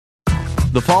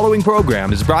The following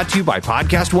program is brought to you by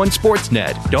Podcast One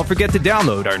Sportsnet. Don't forget to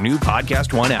download our new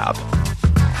Podcast One app.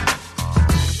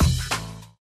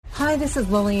 Hi, this is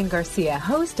Lillian Garcia,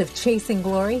 host of Chasing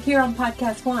Glory here on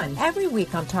Podcast One. Every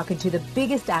week I'm talking to the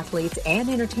biggest athletes and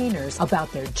entertainers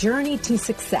about their journey to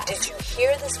success. Did you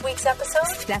hear this week's episode?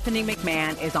 Stephanie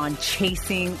McMahon is on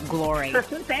Chasing Glory.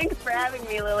 Thanks for having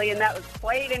me, Lillian. That was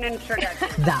quite an introduction.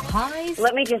 The highs.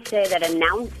 Let me just say that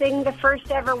announcing the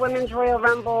first ever Women's Royal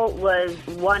Rumble was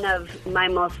one of my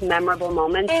most memorable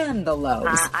moments. And the lows.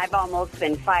 I've almost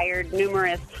been fired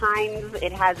numerous times.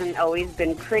 It hasn't always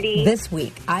been pretty. This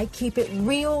week, I keep it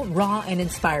real, raw, and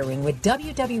inspiring with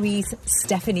WWE's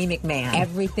Stephanie McMahon.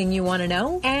 Everything you want to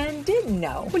know and didn't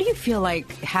know. What do you feel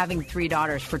like having 3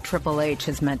 daughters for Triple H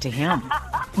has meant to him?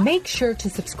 Make sure to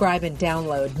subscribe and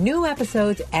download new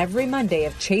episodes every Monday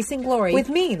of Chasing Glory with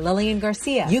me, Lillian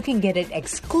Garcia. You can get it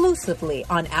exclusively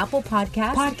on Apple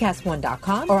Podcasts,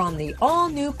 PodcastOne.com, or on the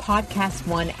all-new Podcast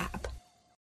One app.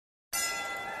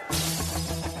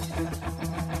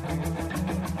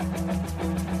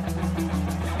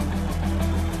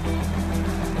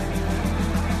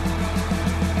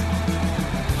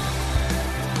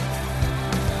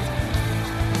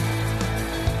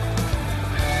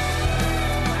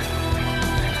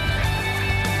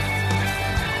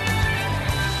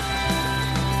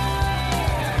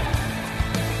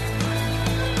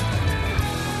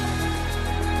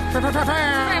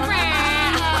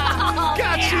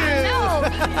 Got you! No.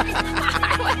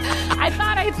 I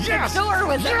thought the door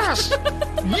was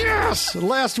Yes!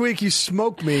 Last week you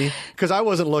smoked me because I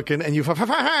wasn't looking, and you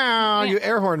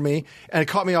air horned me, and it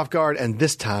caught me off guard. And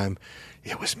this time,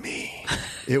 it was me.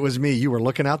 It was me. You were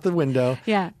looking out the window,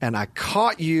 and I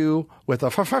caught you with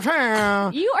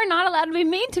a You are not allowed to be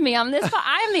mean to me on this.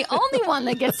 I am the only one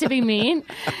that gets to be mean.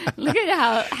 Look at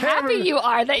how happy you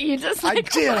are that you just. I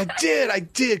did.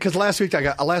 Because last week I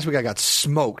got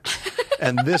smoked,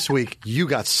 and this week you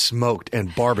got smoked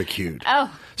and barbecued.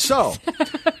 Oh. So,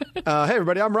 hey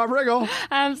everybody, I'm Rob Riggle.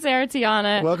 I'm Sarah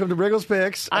Tiana. Welcome to Riggle's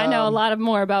Picks. I know a lot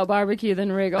more about barbecue than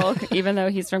Riggle, even though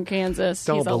he's from Kansas.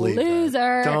 Don't he's believe a loser.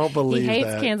 That. Don't believe He hates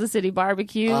that. Kansas City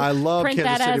barbecue. I love Print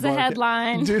Kansas that City as barbecue. a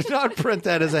headline. Do not print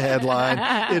that as a headline.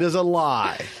 It is a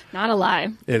lie. Not a lie.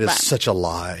 It is such a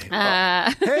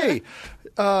lie. Hey,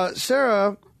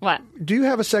 Sarah. What? Do you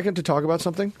have a second to talk about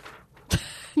something?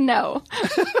 No.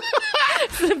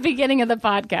 It's the beginning of the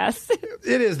podcast.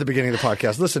 It is the beginning of the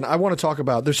podcast. Listen, I want to talk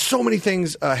about, there's so many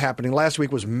things happening. Last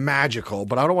week was magical,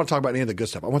 but I don't want to talk about any of the good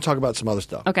stuff. I want to talk about some other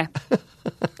stuff. Okay.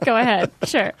 Go ahead.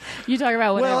 Sure. You talk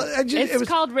about whatever. Well, it's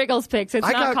called Riggle's Picks. It's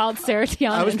not called Sarah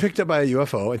Tiana. I was picked up by a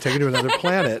UFO and taken to another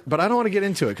planet, but I don't want to get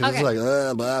into it because it's like,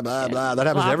 blah, blah, blah. That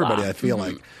happens to everybody, I feel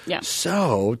like. Yeah.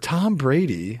 So, Tom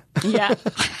Brady. Yeah.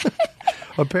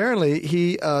 Apparently,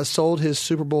 he sold his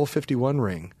Super Bowl 51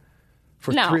 ring.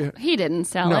 He didn't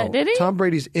sell it, did he? Tom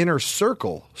Brady's inner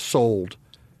circle sold.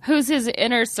 Who's his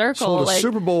inner circle? Sold a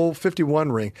Super Bowl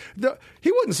 51 ring.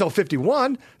 He wouldn't sell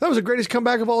 51. That was the greatest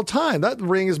comeback of all time. That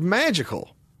ring is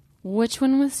magical. Which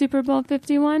one was Super Bowl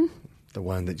 51? The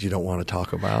one that you don't want to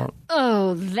talk about.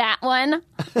 Oh, that one.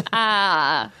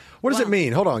 What does it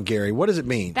mean? Hold on, Gary. What does it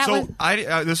mean?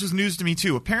 This was news to me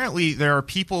too. Apparently, there are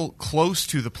people close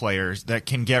to the players that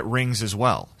can get rings as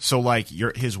well. So, like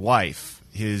his wife,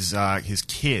 his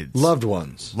kids, loved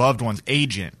ones,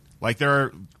 agent. Like there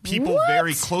are people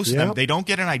very close to them. They don't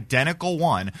get an identical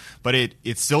one, but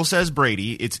it still says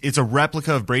Brady. It's a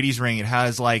replica of Brady's ring. It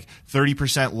has like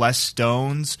 30% less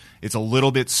stones. It's a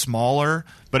little bit smaller,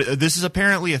 but this is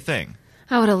apparently a thing.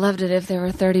 I would have loved it if there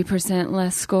were 30%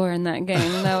 less score in that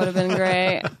game. That would have been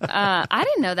great. I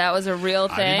didn't know that was a real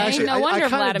thing. No wonder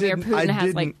Vladimir Putin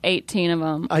has like 18 of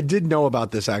them. I did know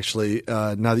about this, actually,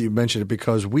 now that you mentioned it,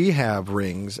 because we have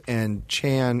rings, and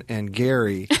Chan and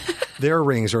Gary, their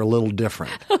rings are a little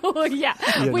different. Yeah.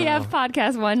 We have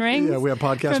Podcast One rings. Yeah, we have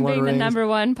Podcast from One being rings. the number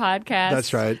one podcast.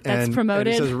 That's right. That's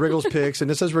promoted. And it says Riggle's Picks,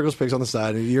 and it says Riggle's Picks on the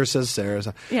side, and yours says Sarah's.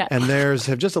 Yeah. And theirs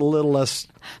have just a little less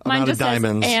amount of diamonds.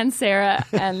 Mine just says and Sarah,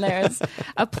 and there's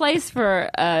a place for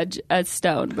a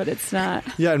stone, but it's not.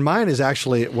 Yeah, and mine is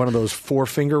actually one of those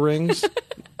 4-finger rings.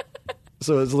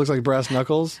 So it looks like brass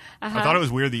knuckles. Uh-huh. I thought it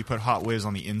was weird that you put Hot Whiz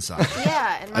on the inside.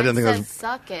 Yeah, and mine says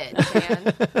suck it,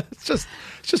 man. It's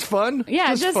just fun.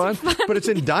 Yeah, just fun. But it's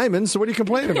in diamonds, so what are you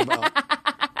complaining about?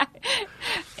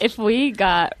 If we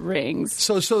got rings.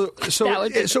 So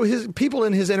his people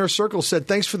in his inner circle said,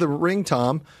 "Thanks for the ring,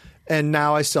 Tom," and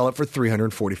now I sell it for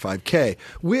 $345K,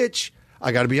 which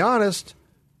I got to be honest,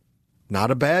 not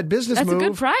a bad business move. That's a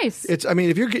good price.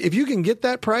 If you can get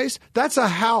that price, that's a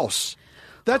house.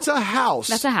 That's a house.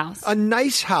 That's a house. A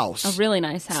nice house. A really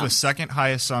nice house. It's the second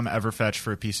highest sum ever fetched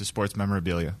for a piece of sports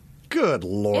memorabilia. Good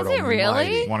Lord Is it almighty.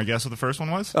 really? Want to guess what the first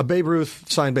one was? A Babe Ruth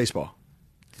signed baseball.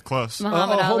 Close.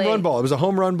 Muhammad A home Ali. run ball. It was a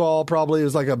home run ball, probably. It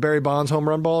was like a Barry Bonds home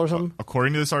run ball or something.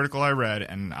 According to this article I read,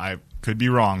 and I could be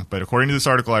wrong, but according to this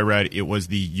article I read, it was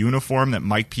the uniform that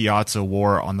Mike Piazza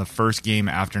wore on the first game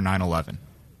after 9/11.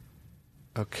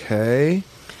 Okay.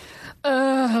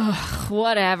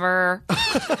 Whatever.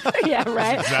 Yeah,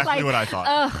 right. That's exactly what I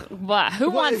thought. What? Who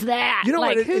wants that? You know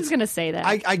like, what? who's going to say that?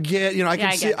 I get. You know, I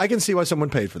can see why someone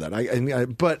paid for that.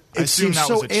 But it assume seems that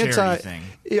so was a charity anti. thing.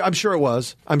 Yeah, I'm sure it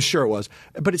was.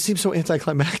 But it seems so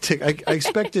anticlimactic. I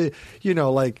expected,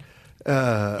 like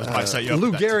set you up Lou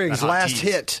with that Gehrig's hot last tease.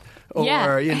 hit. Or,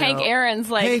 Hank Aaron's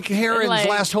Hank Aaron's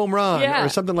last home run or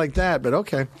something like that. But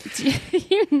okay.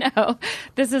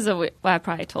 This is I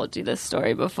probably told you this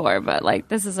story before, but like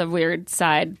this is a weird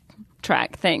side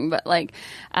track thing. But like,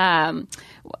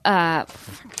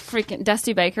 freaking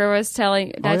Dusty Baker was telling.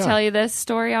 Did I tell you this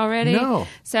story already? No.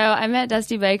 So I met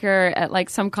Dusty Baker at like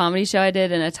some comedy show I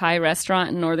did in a Thai restaurant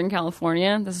in Northern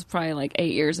California. This is probably like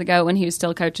 8 years ago when he was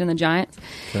still coaching the Giants.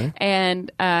 Okay.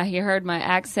 And he heard my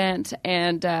accent,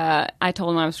 and I told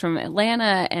him I was from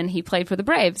Atlanta, and he played for the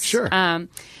Braves. Sure.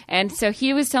 And so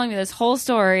he was telling me this whole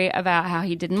story about how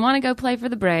he didn't want to go play for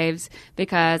the Braves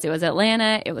because it was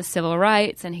Atlanta, it was civil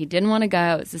rights, and he didn't want to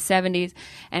go. It was the 70s,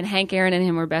 and Hank Aaron and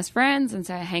him were best friends, and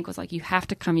so Hank was like, you have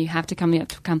to come, you have to come, you have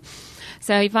to come.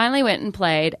 So he finally went and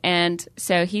played, and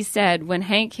so he said when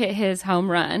Hank hit his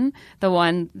home run, the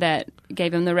one that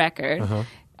gave him the record,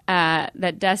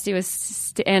 that Dusty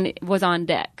was on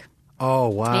deck. Oh,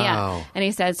 wow. Yeah. And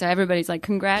he said, so everybody's like,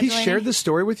 congratulating. He shared this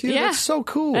story with you? Yeah. That's so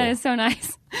cool. That is so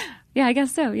nice. Yeah, I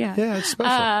guess so, yeah. Yeah, it's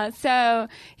special. So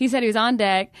he said he was on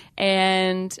deck,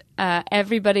 and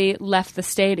everybody left the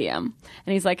stadium.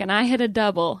 And he's like, and I hit a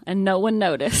double, and no one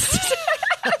noticed.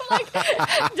 Like,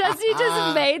 Dusty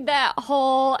just made that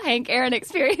whole Hank Aaron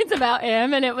experience about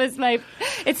him, and it's one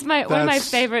of my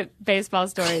favorite baseball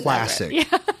stories. Classic. Ever.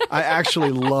 Yeah. I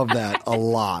actually love that a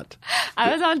lot.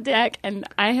 I was on deck, and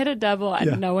I hit a double,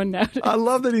 and no one noticed. I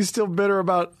love that he's still bitter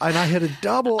about, and I hit a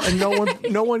double, and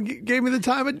no one gave me the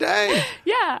time of day.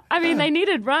 Yeah, I mean, they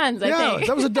needed runs, I think.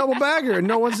 That was a double bagger, and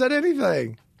no one said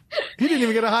anything. He didn't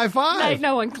even get a high five. Like,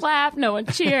 no one clapped, no one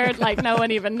cheered, like, no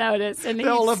one even noticed. And they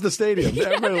all left the stadium.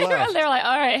 Everybody left. They were like,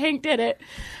 all right, Hank did it.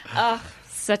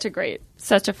 Such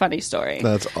a funny story.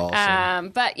 That's awesome.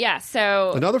 But yeah,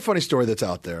 so. Another funny story that's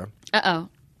out there.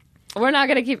 We're not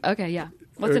going to keep. Okay, yeah.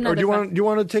 What's another? Or do you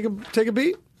want to take a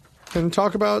beat and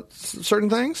talk about certain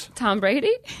things? Tom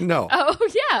Brady? No. Oh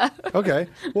yeah. Okay.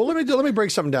 Well, let me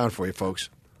break something down for you, folks.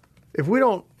 If we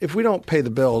don't pay the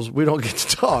bills, we don't get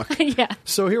to talk. Yeah.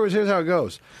 So here's how it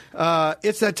goes.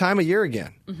 It's that time of year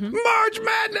again. Mm-hmm. March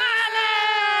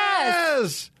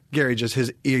Madness! Gary just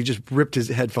ripped his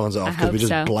headphones off because we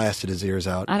just blasted his ears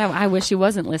out. I wish he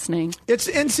wasn't listening. It's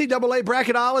NCAA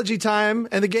bracketology time,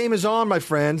 and the game is on, my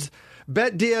friends.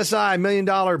 Bet DSI $1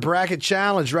 million bracket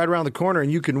challenge right around the corner,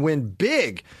 and you can win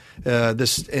big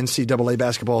this NCAA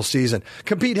basketball season.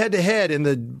 Compete head-to-head in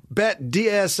the Bet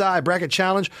DSI bracket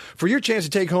challenge for your chance to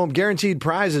take home guaranteed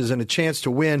prizes and a chance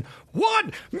to win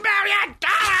 $1 million!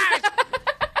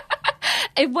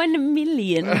 $1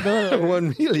 million.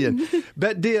 $1 million.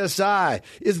 Bet DSI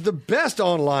is the best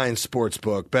online sports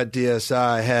book. Bet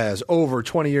DSI has over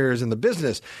 20 years in the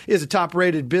business, is a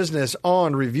top-rated business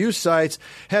on review sites,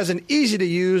 has an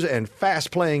easy-to-use and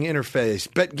fast-playing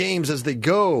interface. Bet games as they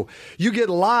go. You get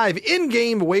live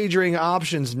in-game wagering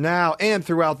options now and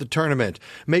throughout the tournament.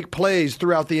 Make plays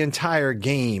throughout the entire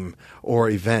game or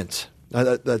event.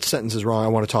 That sentence is wrong. I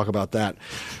want to talk about that.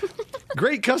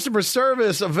 Great customer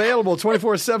service available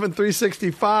 24/7,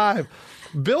 365.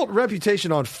 Built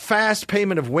reputation on fast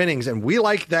payment of winnings, and we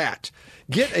like that.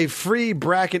 Get a free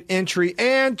bracket entry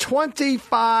and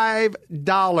 $25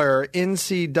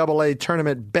 NCAA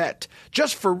tournament bet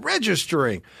just for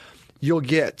registering. You'll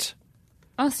get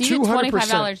so you get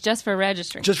 $25 just for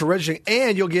registering. Just for registering,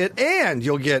 and you'll get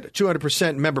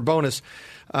 200% member bonus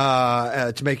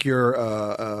to make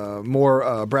your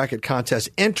more bracket contest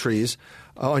entries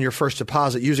on your first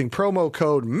deposit using promo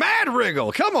code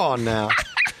MADWRIGGLE. Come on now.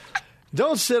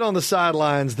 Don't sit on the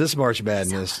sidelines this March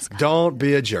Madness. Don't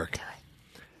be a jerk.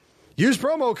 Use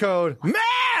promo code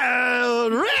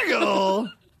MADWRIGGLE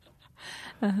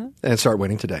and start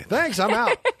winning today. Thanks. I'm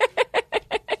out.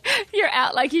 You're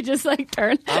out like you just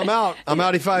turned. I'm out. I'm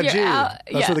outie 5G.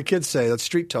 That's what the kids say. That's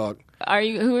street talk. Who are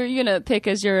you going to pick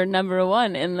as your number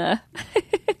one in the...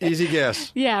 Easy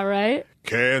guess. Yeah, right?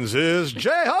 Kansas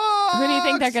Jayhawks! Who do you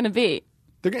think they're going to beat?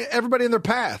 Everybody in their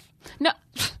path. No.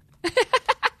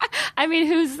 I mean,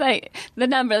 who's like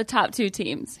the top 2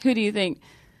 teams? Who do you think?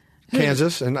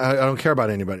 Kansas, and I don't care about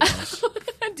anybody else.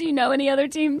 Do you know any other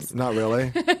teams? Not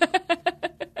really.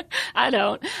 I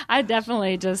don't. I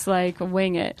definitely just like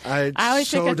wing it. I always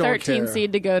pick a 13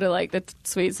 seed to go to like the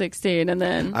Sweet 16, and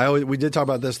then we did talk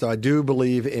about this though. I do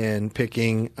believe in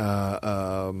picking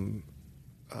 13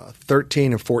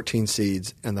 and 14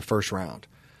 seeds in the first round.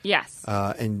 Yes.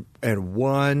 And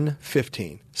 1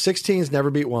 15. 16s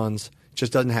never beat 1s.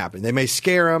 Just doesn't happen. They may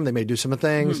scare them. They may do some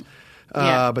things,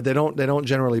 but they don't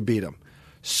generally beat them.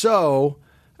 So.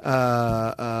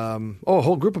 A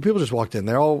whole group of people just walked in.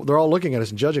 They're all looking at us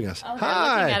and judging us. Oh, they're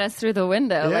looking at us through the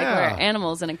window like we're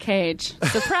animals in a cage.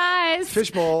 Surprise!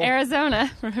 Fishbowl. Arizona,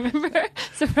 remember?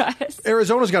 Surprise.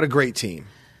 Arizona's got a great team.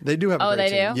 They do have a great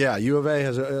team. Oh, they do? Yeah, U of A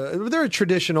has they're a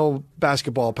traditional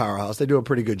basketball powerhouse. They do a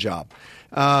pretty good job.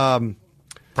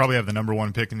 Probably have the number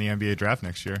 1 pick in the NBA draft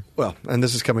next year. Well, and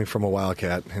this is coming from a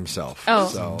Wildcat himself. Oh.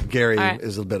 So Gary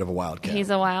is a bit of a Wildcat. He's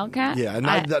a Wildcat? Yeah, and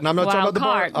I'm not talking about the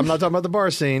bar. I'm not talking about the bar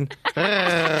scene.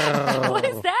 What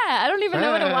is that? I don't even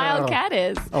know what a Wildcat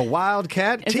is. A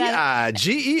Wildcat? Tiger.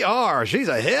 She's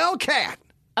a Hellcat.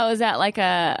 Oh, is that like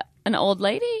an old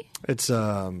lady? It's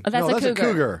that's a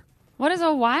cougar. What is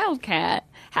a Wildcat?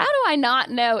 How do I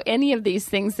not know any of these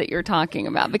things that you're talking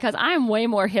about? Because I'm way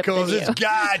more hip than you. Because it's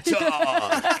guy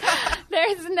talk.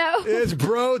 There's no... It's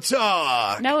bro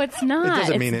talk. No, it's not. It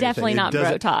doesn't mean it's definitely not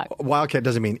bro talk. Wildcat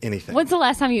doesn't mean anything. When's the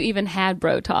last time you even had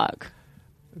bro talk?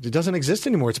 It doesn't exist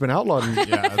anymore. It's been outlawed in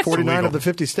 49 illegal. Of the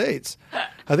 50 states.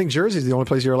 I think Jersey's the only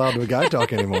place you're allowed to guy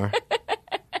talk anymore.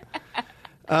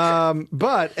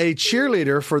 But a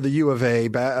cheerleader for the U of A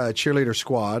cheerleader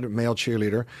squad, male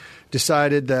cheerleader,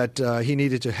 decided that he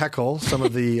needed to heckle some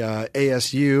of the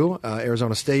ASU,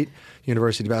 Arizona State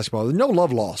University basketball. There's no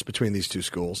love lost between these two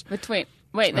schools. This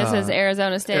is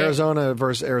Arizona State? Arizona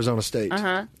versus Arizona State.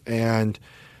 Uh-huh. And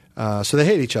so they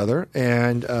hate each other.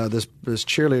 And this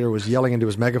cheerleader was yelling into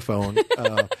his megaphone,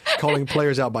 calling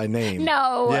players out by name.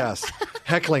 No. Yes.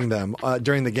 Heckling them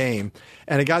during the game.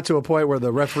 And it got to a point where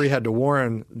the referee had to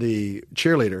warn the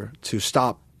cheerleader to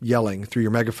stop yelling through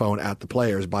your megaphone at the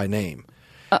players by name.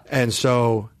 And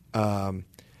so the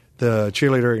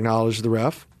cheerleader acknowledged the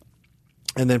ref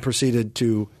and then proceeded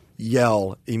to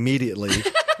yell immediately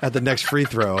at the next free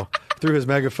throw through his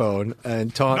megaphone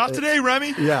and taunt. Not today,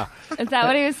 Remy. Yeah. Is that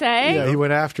what he was saying? Yeah, he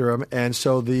went after him, and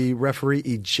so the referee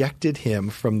ejected him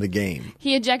from the game.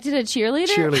 He ejected a cheerleader?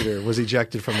 Cheerleader was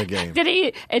ejected from the game. Did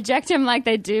he eject him like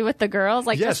they do with the girls?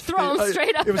 Like yes. Just throw him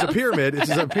straight up? It was a pyramid. It's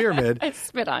a pyramid. I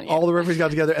spit on you. All the referees got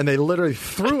together, and they literally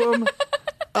threw him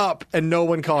up, and no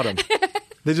one caught him.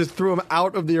 They just threw him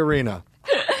out of the arena.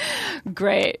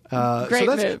 Great. Great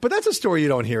move. But that's a story you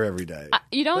don't hear every day.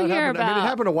 You don't hear about... I mean, it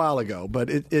happened a while ago, but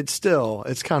it's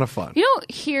kind of fun. You don't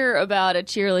hear about a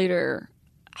cheerleader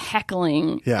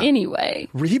heckling anyway.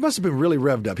 He must have been really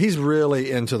revved up. He's really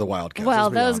into the Wildcats.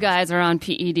 Well, those guys are on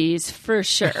PEDs for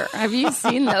sure. Have you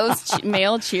seen those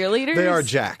male cheerleaders? They are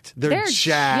jacked. They're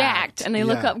jacked. And they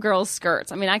look up girls'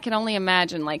 skirts. I mean, I can only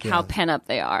imagine how pent up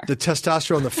they are. The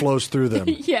testosterone that flows through them.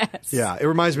 Yes. Yeah, it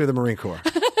reminds me of the Marine Corps.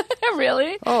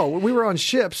 Really? Oh, when we were on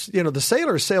ships, the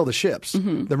sailors sail the ships.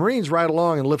 Mm-hmm. The Marines ride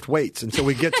along and lift weights until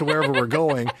we get to wherever we're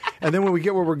going. And then when we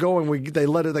get where we're going, they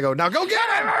go, now go get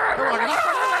it!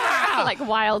 Like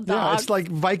wild dogs. Yeah, it's like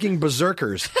Viking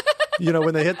berserkers.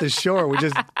 When they hit the shore, we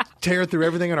just tear through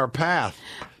everything in our path.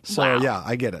 So,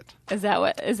 I get it. Is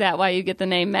that why you get the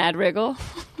name Mad Wriggle?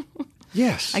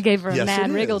 Yes. I gave her a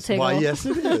mad wriggle tiggle. Why, yes,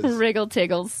 it is. Wriggle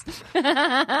tiggles. You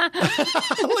cracked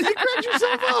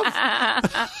yourself up.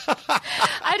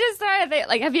 I just started to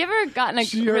think, have you ever gotten a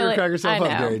You heard her crack herself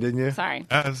up, Gary, didn't you? Sorry.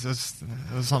 It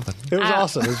was something. It was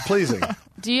awesome. It was pleasing.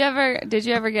 Did you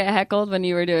ever get heckled when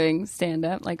you were doing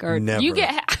stand-up? Never. You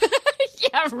get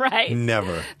yeah, right.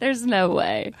 Never. There's no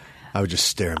way. I would just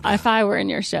stare back. If I were in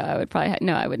your show, I would probably...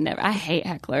 No, I would never. I hate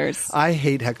hecklers. I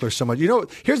hate hecklers so much.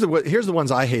 Here's the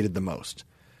ones I hated the most.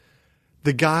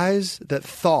 The guys that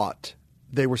thought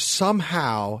they were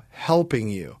somehow helping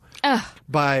you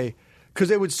because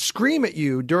they would scream at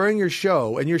you during your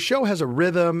show, and your show has a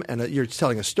rhythm, and you're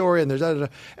telling a story, and there's and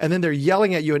then they're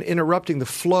yelling at you and interrupting the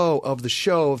flow of the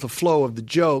show, the flow of the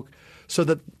joke, so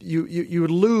that you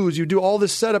would lose. You do all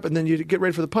this setup, and then you get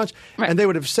ready for the punch, and they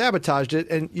would have sabotaged it,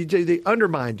 and they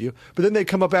undermined you. But then they'd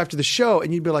come up after the show,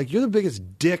 and you'd be like, "You're the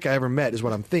biggest dick I ever met," is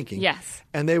what I'm thinking. Yes.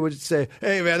 And they would say,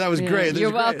 "Hey, man, that was great.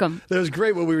 You're welcome. That was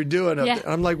great what we were doing." Yeah. And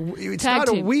I'm like, "It's Tag not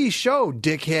team. a we show,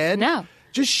 dickhead. No.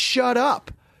 Just shut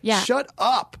up. Yeah. Shut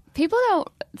up." People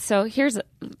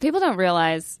don't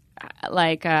realize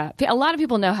like a lot of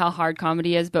people know how hard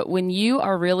comedy is, but when you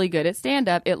are really good at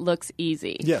stand-up, it looks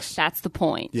easy. Yes. That's the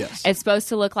point. Yes. It's supposed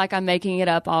to look like I'm making it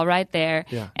up all right there.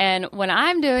 Yeah. And when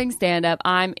I'm doing stand-up,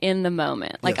 I'm in the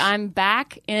moment. Like, Yes. I'm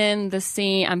back in the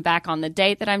scene. I'm back on the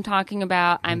date that I'm talking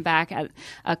about. I'm back at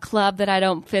a club that I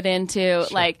don't fit into.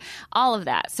 Like, all of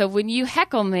that. So when you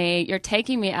heckle me, you're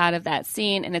taking me out of that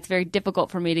scene, and it's very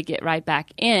difficult for me to get right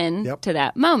back in Yep. to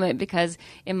that moment, because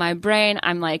in my brain,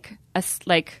 I'm like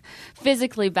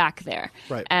physically back there.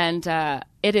 Right. And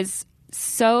it is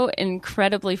so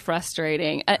incredibly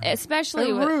frustrating, especially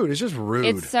And rude. It's just rude.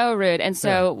 It's so rude. And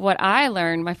so what I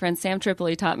learned, my friend Sam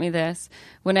Tripoli taught me this.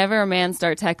 Whenever a man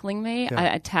starts heckling me, I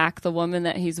attack the woman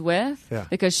that he's with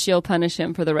because she'll punish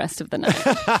him for the rest of the night.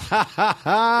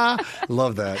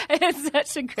 Love that. It's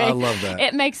such a great. I love that.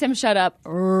 It makes him shut up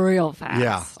real fast.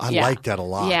 Yeah, I like that a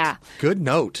lot. Yeah. Good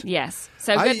note. Yes.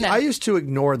 So good note. I used to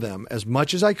ignore them as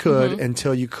much as I could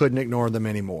until you couldn't ignore them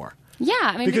anymore. Yeah,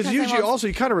 I mean, Because I usually won't- also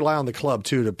you kind of rely on the club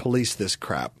too to police this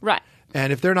crap. Right.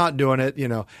 And if they're not doing it,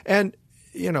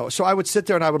 so I would sit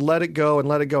there and I would let it go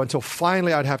until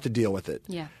finally I'd have to deal with it.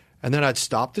 Yeah. And then I'd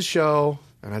stop the show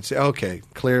and I'd say, okay,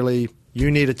 clearly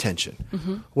you need attention.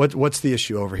 Mm-hmm. What's the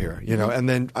issue over here? And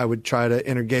then I would try to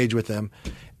engage with them.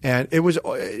 And it was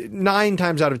 9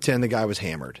 times out of 10, the guy was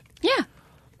hammered. Yeah.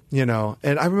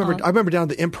 And I remember down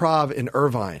at the Improv in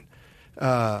Irvine.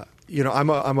 I'm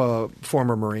a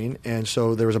former Marine, and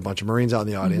so there was a bunch of Marines out in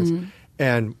the audience,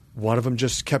 and one of them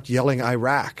just kept yelling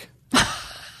Iraq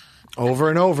over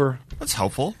and over. That's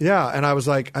helpful. Yeah, and I was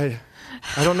like, I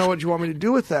don't know what you want me to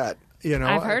do with that.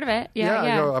 I've heard of it. Yeah.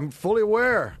 I go, I'm fully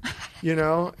aware.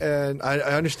 And I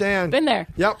understand. Been there.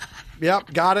 Yep.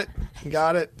 Got it.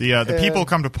 The people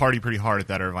come to party pretty hard at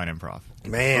that Irvine Improv.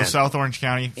 Man. Those South Orange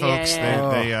County folks,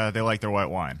 Yeah. they like their white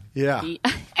wine. Yeah.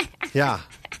 Yeah.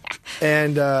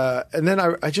 And then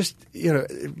I just,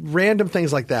 random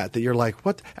things like that you're like,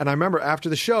 what? And I remember after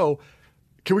the show,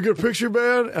 can we get a picture,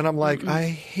 man? And I'm like, I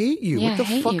hate you. Yeah, what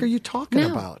the fuck are you talking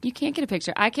about? You can't get a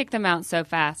picture. I kick them out so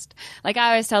fast. Like, I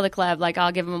always tell the club, like,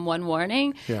 I'll give them one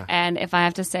warning. Yeah. And if I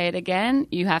have to say it again,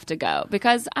 you have to go.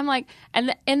 Because I'm like,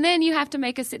 and then you have to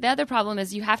make the other problem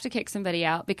is you have to kick somebody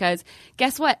out because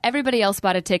guess what? Everybody else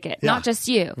bought a ticket, not just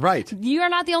you. Right. You are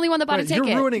not the only one that bought a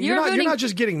ticket. You're not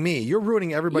just getting me. You're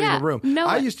ruining everybody in the room. No,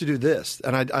 I used to do this,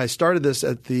 and I started this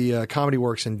at the Comedy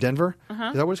Works in Denver. Is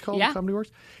that what it's called? Yeah. Comedy Works?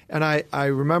 And I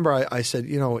remember I said,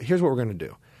 here's what we're going to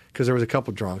do. Because there was a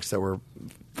couple drunks that were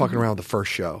fucking around with the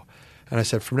first show. And I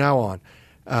said, from now on,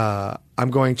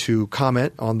 I'm going to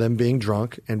comment on them being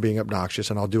drunk and being obnoxious,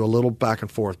 and I'll do a little back and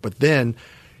forth. But then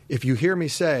if you hear me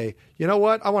say, you know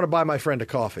what, I want to buy my friend a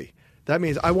coffee, that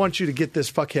means I want you to get this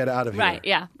fuckhead out of here. Right,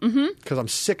 yeah. Mm-hmm. Because I'm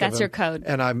sick of him. That's your code.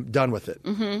 And I'm done with it.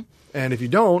 Mm-hmm. And if you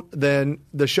don't, then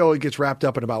the show gets wrapped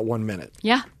up in about 1 minute.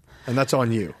 Yeah. And that's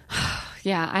on you.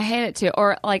 Yeah, I hate it too.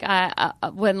 Or like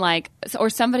or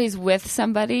somebody's with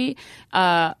somebody,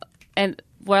 and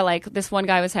where like this one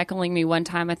guy was heckling me one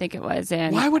time, I think it was.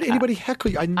 And why would anybody heckle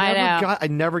you? I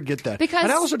never get that. Because,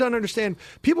 and I also don't understand.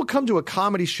 People come to a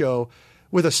comedy show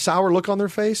with a sour look on their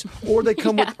face, or they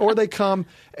come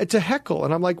to heckle,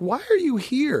 and I'm like, why are you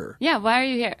here? Yeah, why are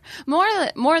you here?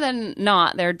 More than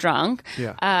not, they're drunk.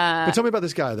 Yeah. But tell me about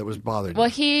this guy that was bothered. Well,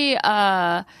 he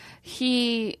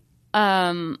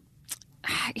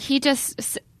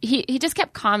just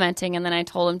kept commenting, and then I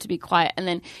told him to be quiet, and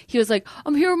then he was like,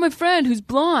 "I'm here with my friend who's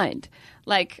blind,"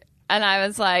 and I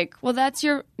was like, "Well, that's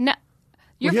your."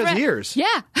 He has ears.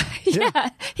 Yeah. Yeah.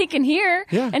 He can hear.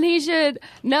 Yeah. And he should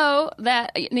know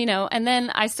that, and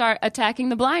then I start attacking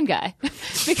the blind guy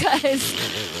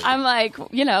because I'm like,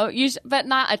 but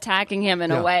not attacking him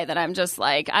in a way that I'm just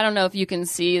like, I don't know if you can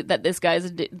see that this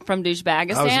guy's from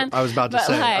douchebagistan. I was about to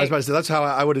say, that's how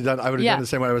I would have done. I would have done the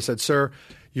same way. I would have said, sir,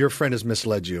 your friend has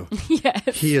misled you.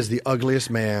 Yes. He is the ugliest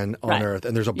man on earth.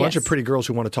 And there's a bunch of pretty girls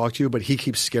who want to talk to you, but he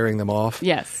keeps scaring them off.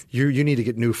 Yes. You need to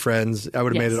get new friends. I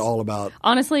would have made it all about.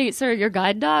 Honestly, sir, your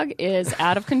guide dog is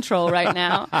out of control right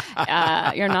now.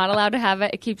 You're not allowed to have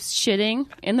it. It keeps shitting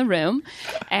in the room.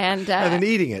 And then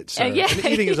eating it. Sir. And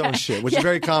eating his own shit, which is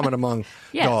very common among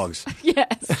dogs.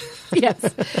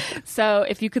 Yes. So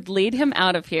if you could lead him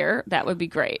out of here, that would be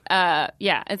great.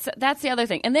 That's the other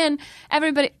thing. And then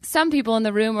some people in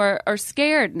the room are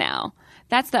scared now.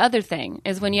 That's the other thing,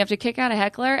 is when you have to kick out a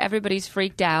heckler, everybody's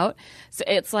freaked out. So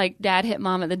it's like dad hit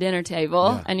mom at the dinner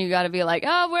table, and you got to be like,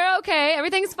 oh, we're okay.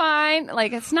 Everything's fine.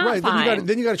 Like, it's not fine.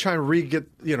 Then you got to try and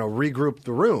regroup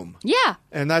the room. Yeah.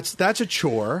 And that's a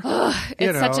chore.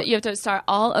 You have to start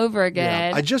all over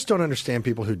again. Yeah. I just don't understand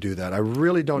people who do that. I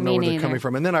really don't know where they're coming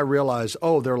from. And then I realize,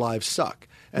 their lives suck.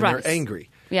 And they're angry.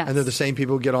 Yes. And they're the same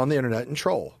people who get on the internet and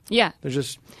troll. Yeah. They're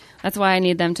just... That's why I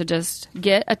need them to just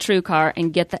get a true car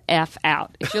and get the F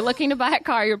out. If you're looking to buy a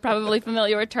car, you're probably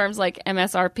familiar with terms like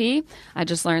MSRP. I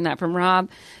just learned that from Rob.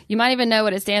 You might even know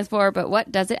what it stands for, but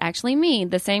what does it actually mean?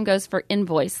 The same goes for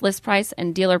invoice, list price,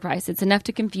 and dealer price. It's enough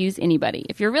to confuse anybody.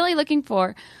 If you're really looking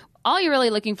for... All you're really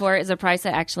looking for is a price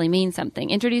that actually means something.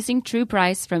 Introducing True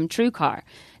Price from True Car.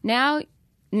 Now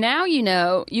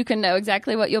you can know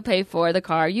exactly what you'll pay for the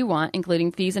car you want,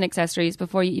 including fees and accessories,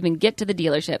 before you even get to the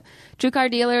dealership. True Car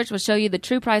dealers will show you the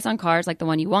true price on cars like the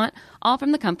one you want, all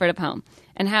from the comfort of home.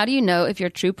 And how do you know if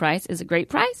your true price is a great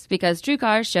price? Because True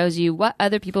Car shows you what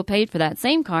other people paid for that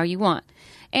same car you want.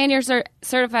 And your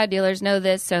certified dealers know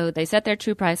this, so they set their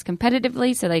true price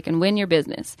competitively so they can win your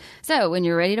business. So when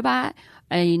you're ready to buy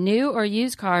a new or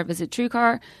used car, visit True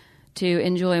Car to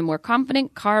enjoy a more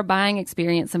confident car buying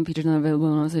experience. Some features not available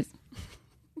on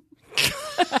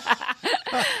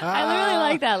I literally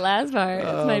like that last part.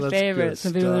 It's my favorite.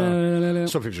 Some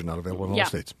features not available in all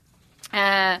states.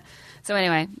 So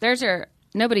anyway,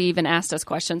 nobody even asked us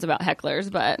questions about hecklers,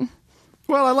 but...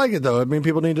 Well, I like it, though. I mean,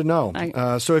 people need to know.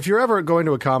 So if you're ever going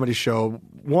to a comedy show,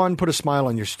 1, put a smile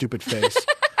on your stupid face.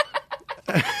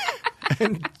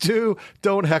 And 2,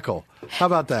 don't heckle. How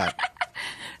about that?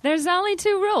 There's only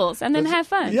 2 rules, and then have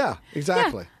fun. Yeah,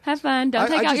 exactly. Yeah, have fun. Don't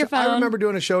take out your phone. I remember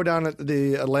doing a show down at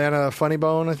the Atlanta Funny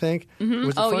Bone, I think. Mm-hmm.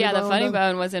 Was the the Funny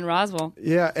Bone was in Roswell.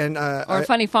 Yeah, and or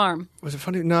Funny Farm. Was it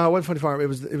Funny? No, it wasn't Funny Farm. It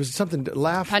was something.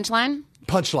 Laugh. Punchline.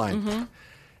 Mm-hmm.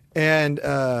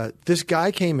 And this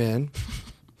guy came in.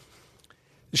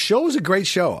 The show was a great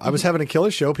show. I was having a killer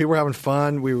show. People were having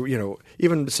fun. We were,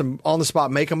 even some on the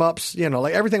spot make-em-ups.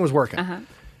 Like everything was working.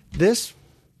 This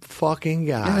fucking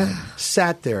guy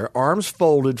sat there, arms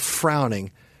folded,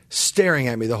 frowning, staring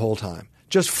at me the whole time,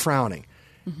 just frowning.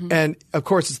 And of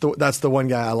course, that's the one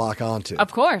guy I lock onto.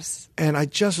 Of course. And I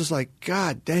just was like,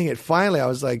 God dang it! Finally, I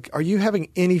was like, "Are you having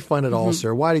any fun at all,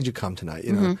 sir? Why did you come tonight?"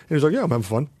 And he was like, "Yeah, I'm having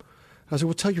fun." I was like,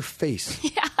 "Well, tell your face."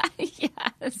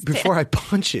 Before I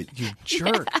punch it, you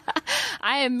jerk. Yeah.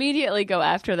 I immediately go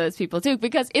after those people too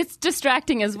because it's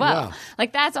distracting as well. Yeah.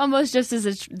 Like that's almost just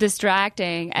as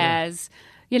distracting as,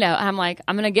 I'm like,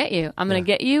 I'm going to get you. I'm going to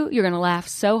get you. You're going to laugh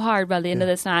so hard by the end of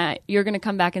this night. You're going to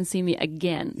come back and see me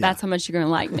again. Yeah. That's how much you're going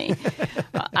to like me.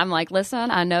 I'm like,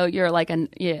 listen, I know you're like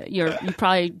you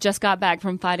probably just got back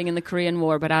from fighting in the Korean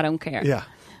War, but I don't care. Yeah.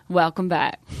 Welcome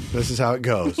back. This is how it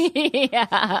goes.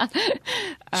 Yeah.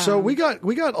 So we got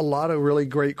a lot of really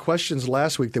great questions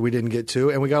last week that we didn't get to,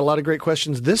 and we got a lot of great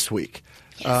questions this week.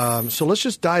 Yes. So let's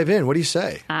just dive in. What do you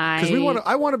say? Because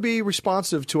I want to be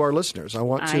responsive to our listeners. I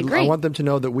want them to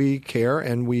know that we care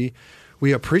and we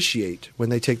appreciate when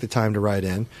they take the time to write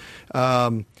in.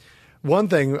 One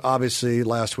thing, obviously,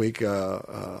 last week,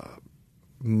 one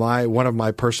of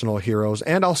my personal heroes,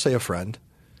 and I'll say a friend,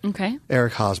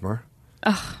 Eric Hosmer.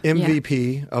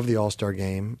 MVP of the All-Star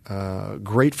Game,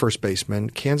 great first baseman,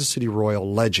 Kansas City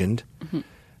Royal legend,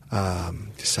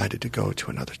 decided to go to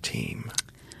another team.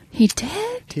 He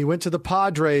did? He went to the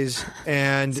Padres,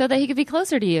 and so that he could be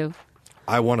closer to you.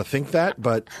 I want to think that,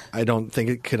 but I don't think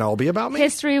it can all be about me.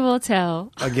 History will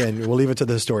tell. Again, we'll leave it to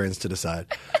the historians to decide.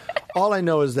 All I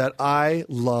know is that I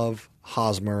love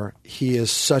Hosmer. He is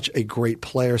such a great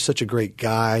player, such a great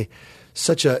guy.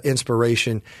 Such an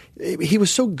inspiration. He was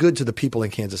so good to the people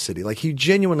in Kansas City. Like he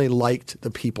genuinely liked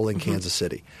the people in Kansas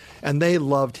City, and they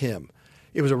loved him.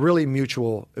 It was a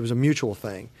mutual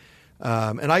thing.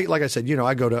 And like I said,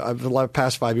 I go to the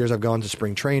past 5 years. I've gone to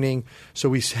spring training, so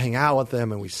we hang out with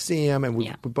them and we see them, and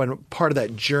we've been part of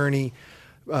that journey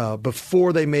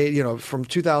before they made. From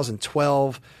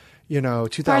 2012.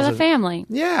 2000. Part of the family.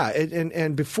 Yeah,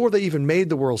 and before they even made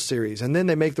the World Series, and then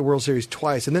they make the World Series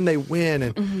twice, and then they win,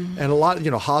 and a lot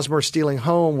of, Hosmer stealing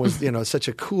home was, such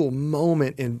a cool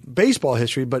moment in baseball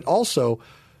history, but also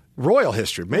Royal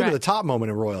history, maybe the top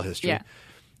moment in Royal history.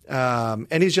 Yeah.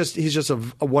 And he's just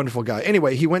a wonderful guy.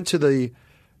 Anyway, he went to the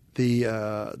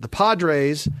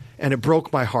Padres, and it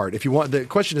broke my heart. If you want, the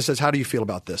question says, how do you feel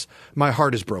about this? My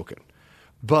heart is broken,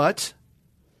 but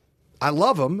I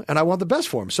love him, and I want the best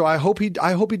for him. So I hope he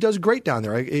does great down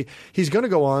there. He's going to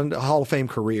go on a Hall of Fame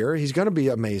career. He's going to be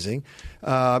amazing,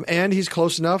 and he's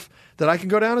close enough that I can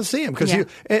go down and see him because he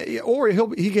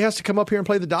has to come up here and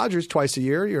play the Dodgers twice a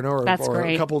year, or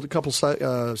a couple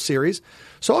series.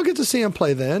 So I'll get to see him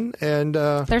play then. And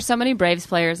there's so many Braves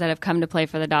players that have come to play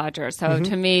for the Dodgers. So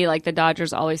to me, like the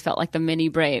Dodgers always felt like the mini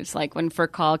Braves. Like when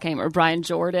Furcal came or Brian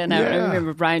Jordan. I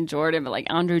remember Brian Jordan, but like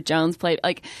Andrew Jones played.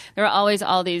 Like there were always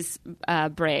all these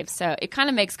Braves. So it kind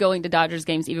of makes going to Dodgers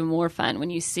games even more fun when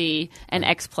you see an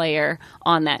ex-player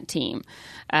on that team.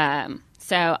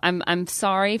 So I'm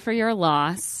sorry for your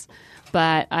loss,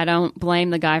 but I don't blame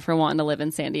the guy for wanting to live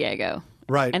in San Diego.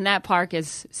 Right. And that park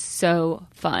is so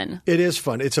fun. It is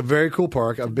fun. It's a very cool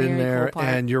park. I've been there,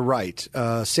 and you're right.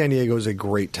 San Diego is a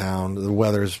great town. The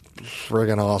weather's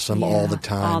friggin' awesome all the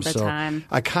time. All the time.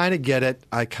 I kind of get it.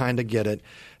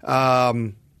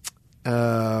 I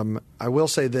will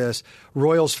say this.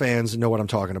 Royals fans know what I'm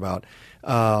talking about.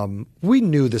 We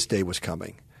knew this day was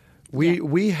coming.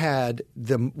 We had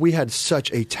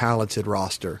such a talented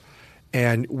roster.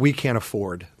 And we can't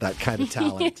afford that kind of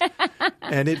talent.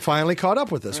 And it finally caught up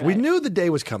with us. Right. We knew the day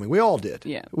was coming. We all did.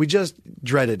 Yeah. We just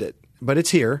dreaded it. But it's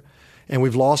here. And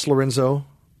we've lost Lorenzo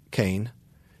Cain.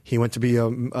 He went to be a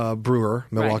Brewer,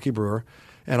 Milwaukee Brewer.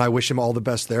 And I wish him all the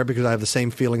best there because I have the same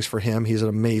feelings for him. He's an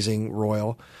amazing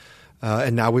Royal.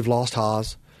 And now we've lost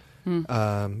Haas.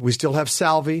 We still have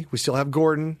Salvi. We still have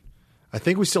Gordon. I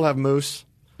think we still have Moose.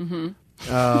 Mm-hmm.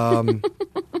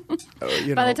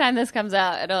 By the time this comes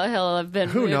out, he'll have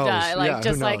been moved on.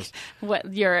 Just like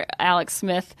what your Alex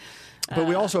Smith. But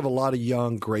we also have a lot of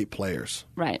young, great players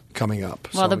coming up.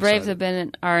 Well, the Braves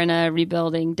are in a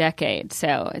rebuilding decade,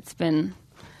 so it's been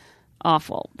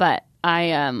awful. But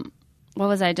what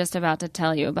was I just about to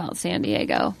tell you about San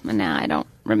Diego? And now I don't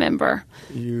remember.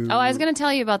 I was going to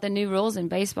tell you about the new rules in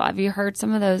baseball. Have you heard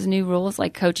some of those new rules,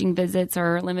 like coaching visits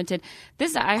are limited?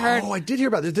 This I heard. Oh, I did hear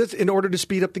about this. This in order to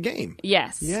speed up the game.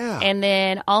 Yes. Yeah. And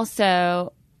then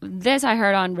also, this I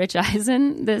heard on Rich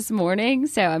Eisen this morning,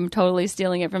 so I'm totally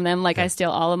stealing it from them like I steal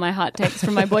all of my hot takes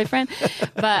from my boyfriend.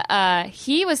 But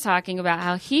he was talking about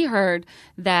how he heard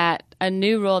that a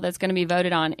new rule that's going to be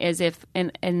voted on is if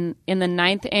in the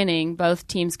ninth inning, both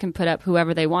teams can put up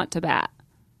whoever they want to bat.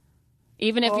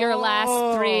 Even if your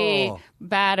last three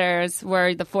batters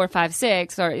were the 4, 5,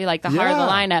 6, or like the heart of the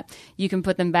lineup, you can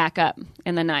put them back up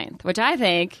in the ninth, which I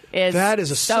think is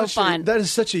so fun. That is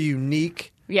such a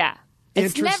unique. Yeah.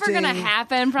 It's never going to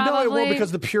happen, probably. No, it won't,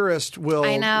 because the purist will.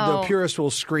 I know. The purist will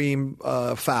scream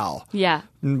foul. Yeah.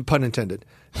 Pun intended.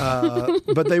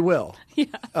 But they will. Yeah.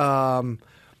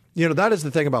 That is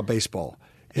the thing about baseball.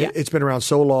 It's been around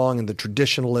so long, and the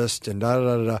traditionalist and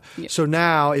da-da-da-da. Yeah. So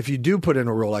now, if you do put in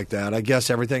a rule like that, I guess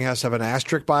everything has to have an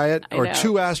asterisk by it, or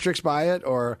 2 asterisks by it,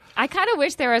 or... I kind of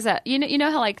wish there was a... You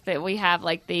know how like we have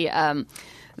like the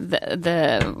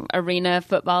arena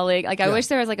football league? Like, I wish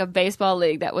there was like a baseball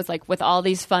league that was like with all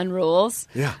these fun rules.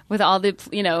 Yeah. With all the,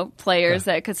 players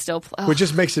that could still play. Which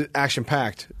just makes it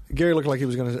action-packed. Gary looked like he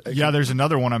was going to... Yeah, there's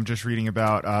another one I'm just reading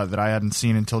about that I hadn't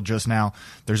seen until just now.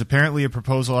 There's apparently a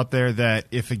proposal up there that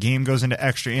if a game goes into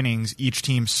extra innings, each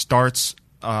team starts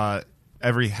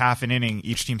every half an inning,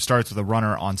 each team starts with a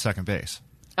runner on second base.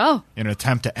 Oh. In an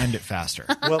attempt to end it faster.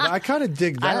 Well, I kind of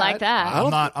dig that. I like that. I'm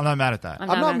not mad at that.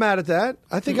 I'm not mad at that.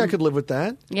 I think I could live with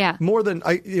that. Yeah. More than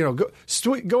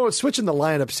switching the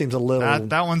lineup seems a little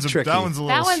that one's tricky. That one's a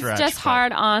little stretch. That one's just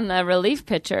hard on the relief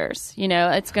pitchers.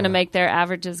 It's going to make their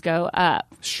averages go up.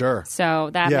 Sure. So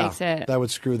that makes it. That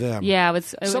would screw them. Yeah. I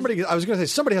was going to say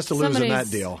somebody has to lose in that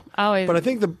deal. Always. But I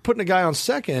think putting a guy on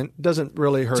second doesn't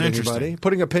really hurt anybody.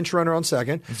 Putting a pinch runner on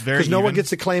second, because no one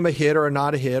gets to claim a hit or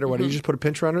not a hit or whatever. You just put a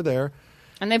pinch runner there.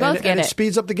 And they both get it. And it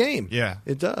speeds up the game. Yeah.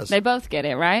 It does. They both get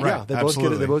it, right? Yeah, they both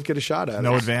get it. They both get a shot at it.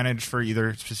 No advantage for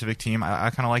either specific team.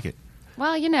 I kind of like it.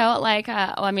 Well,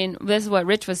 this is what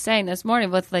Rich was saying this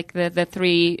morning with like the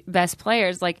 3 best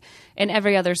players. Like in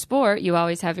every other sport, you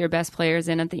always have your best players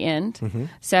in at the end. Mm-hmm.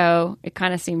 So it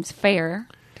kind of seems fair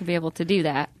to be able to do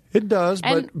that. It does,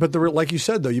 but like you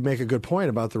said, though, you make a good point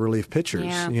about the relief pitchers.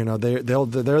 Yeah. They're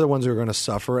the ones who are going to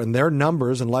suffer, and their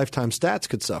numbers and lifetime stats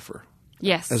could suffer.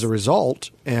 Yes. As a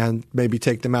result, and maybe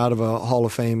take them out of a Hall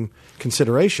of Fame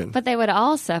consideration. But they would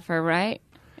all suffer, right?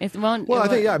 It won't. Well, I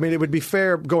think it would be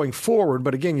fair going forward,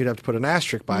 but again, you'd have to put an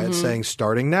asterisk by it saying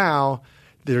starting now,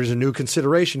 there's a new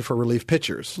consideration for relief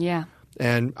pitchers. Yeah.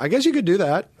 And I guess you could do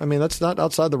that. I mean, that's not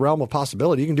outside the realm of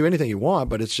possibility. You can do anything you want,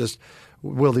 but it's just,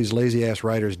 will these lazy-ass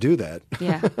writers do that?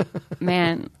 Yeah.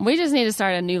 Man, we just need to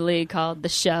start a new league called The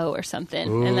Show or something.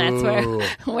 Ooh. And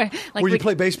that's where you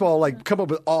play baseball, like come up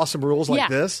with awesome rules like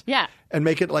this? Yeah. And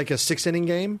make it like a 6-inning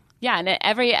game? Yeah, and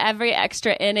every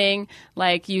extra inning,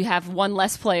 like you have one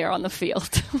less player on the field.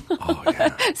 Oh,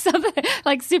 yeah. Something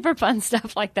like super fun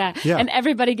stuff like that. Yeah. And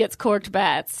everybody gets corked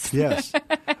bats. Yes.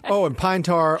 Oh, and pine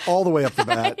tar all the way up the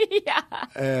bat. Yeah.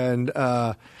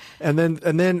 And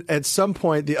then at some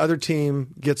point, the other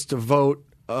team gets to vote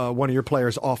one of your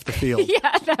players off the field.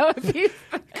 Yeah, that would be.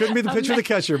 Couldn't be the pitcher or the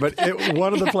catcher, but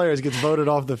one of the players gets voted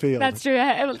off the field. That's true.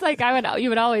 It's like you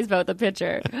would always vote the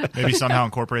pitcher. Maybe somehow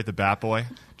incorporate the bat boy.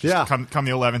 Yeah. Come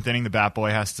the 11th inning, the bat boy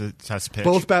has to pitch.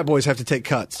 Both bat boys have to take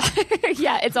cuts.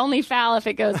 Yeah, it's only foul if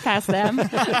it goes past them.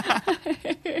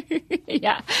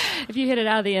 Yeah, if you hit it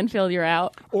out of the infield, you're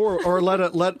out. Or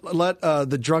let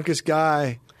the drunkest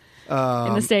guy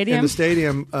in the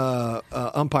stadium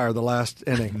umpire the last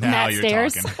inning. Now Matt you're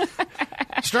Stairs. talking.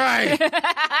 Strike.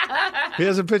 He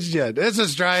hasn't pitched yet. It's a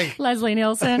strike. Leslie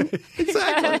Nielsen.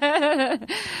 Exactly.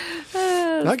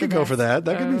 I could go for that.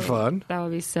 That could be fun. That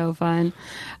would be so fun.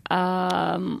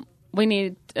 We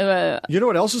need. You know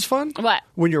what else is fun? What?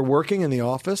 When you're working in the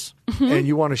office and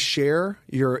you want to share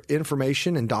your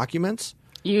information and documents.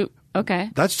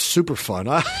 Okay. That's super fun.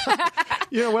 When I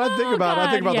think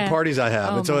about the parties I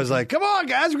have. It's always like, come on,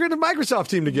 guys, we're getting a Microsoft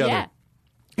team together. Yeah.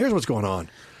 Here's what's going on.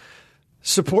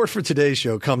 Support for today's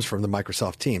show comes from the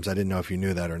Microsoft Teams. I didn't know if you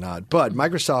knew that or not. But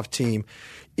Microsoft Team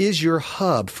is your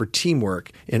hub for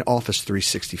teamwork in Office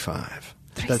 365.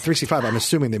 That 365, I'm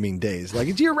assuming they mean days. Like,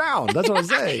 it's year-round. That's what I'm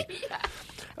saying.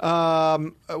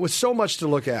 With so much to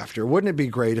look after, wouldn't it be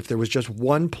great if there was just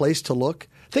one place to look?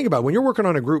 Think about it. When you're working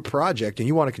on a group project and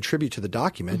you want to contribute to the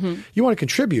document, you want to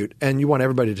contribute and you want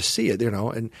everybody to see it,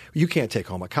 and you can't take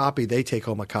home a copy. They take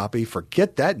home a copy.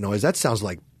 Forget that noise. That sounds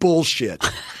like bullshit.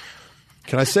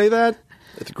 Can I say that?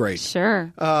 It's great.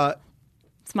 Sure.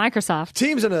 It's Microsoft.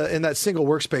 Teams in that single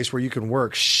workspace where you can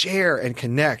work, share, and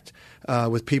connect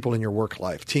with people in your work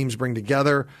life. Teams bring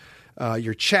together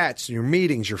your chats, your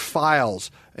meetings, your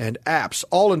files, and apps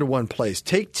all into one place.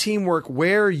 Take teamwork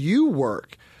where you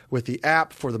work with the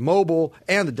app for the mobile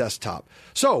and the desktop.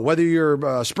 So whether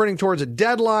you're sprinting towards a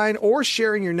deadline or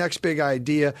sharing your next big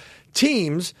idea,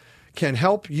 Teams can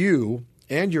help you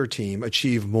and your team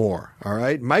achieve more. All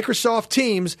right. Microsoft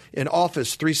Teams in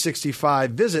Office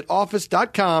 365. Visit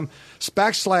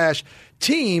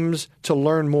office.com/teams to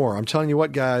learn more. I'm telling you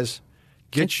what, guys,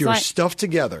 get your stuff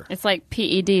together. It's like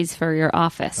PEDs for your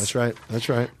office. That's right. That's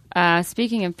right.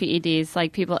 Speaking of PEDs,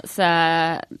 like people,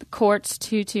 Courts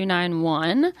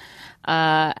 2291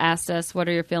 asked us, what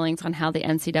are your feelings on how the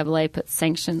NCAA puts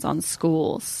sanctions on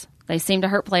schools? They seem to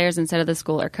hurt players instead of the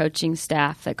school or coaching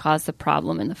staff that caused the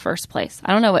problem in the first place.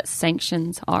 I don't know what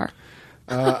sanctions are.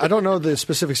 I don't know the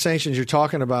specific sanctions you're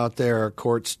talking about there,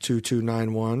 Courts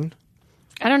 2291.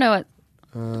 I don't know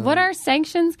what are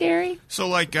sanctions, Gary? So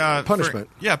like punishment.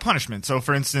 Punishment. So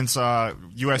for instance,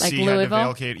 USC Like had to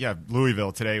Louisville? vacate.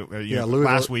 Louisville today. Louisville,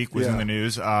 last week was in the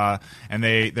news, and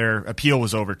their appeal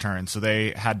was overturned. So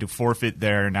they had to forfeit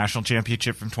their national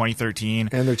championship from 2013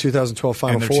 and their 2012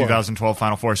 Final Four. 2012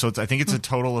 Final Four. So I think it's a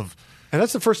total of. And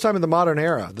that's the first time in the modern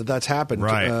era that's happened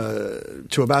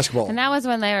to a basketball. And that was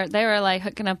when they were like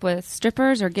hooking up with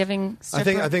strippers or giving. I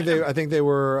think they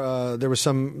were there was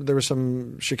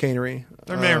some chicanery.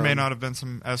 There may or may not have been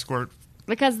some escort.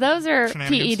 Because those are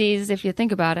PEDs if you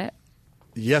think about it.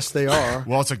 Yes, they are.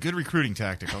 Well, it's a good recruiting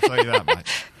tactic. I'll tell you that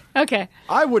much. Okay.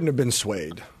 I wouldn't have been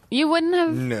swayed. You wouldn't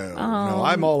have? No.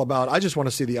 I'm all about. I just want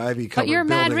to see the ivy covered. But you're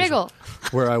Mad Wriggle.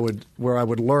 where I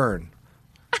would learn.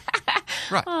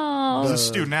 Right. He's a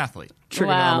student athlete.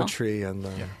 Trigonometry and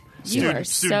you are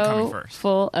so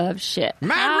full of shit.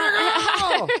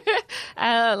 Mad Wriggle!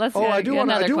 Let's go. I do want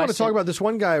to talk about this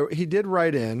one guy. He did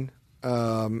write in,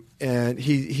 and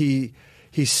he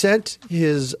sent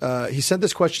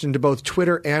this question to both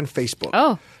Twitter and Facebook.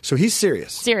 Oh, so he's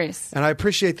serious, and I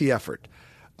appreciate the effort.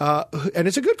 And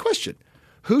it's a good question.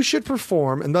 Who should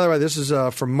perform? And by the way, this is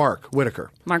from Mark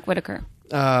Whitaker. Mark Whitaker.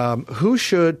 Who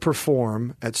should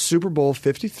perform at Super Bowl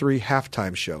 53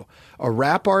 halftime show? A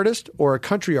rap artist or a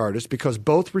country artist? Because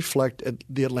both reflect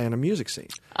the Atlanta music scene.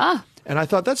 And I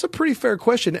thought that's a pretty fair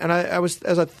question. And I was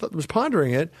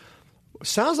pondering it.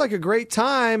 Sounds like a great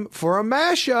time for a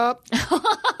mashup.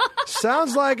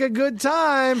 Sounds like a good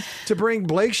time to bring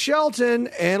Blake Shelton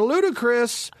and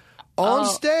Ludacris on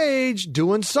stage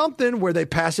doing something where they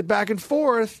pass it back and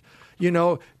forth.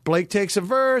 Blake takes a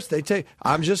verse.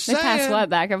 I'm just saying. They pass what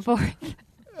back and forth?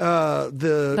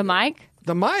 The mic?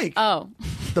 The mic. Oh.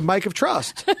 The mic of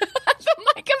trust. The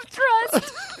mic of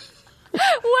trust.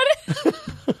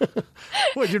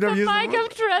 What, you've never the used mic of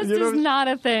trust is not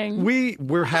a thing. We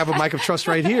have a mic of trust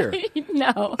right here.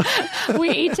 No.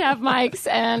 We each have mics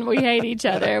and we hate each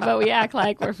other, but we act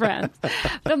like we're friends.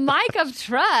 The mic of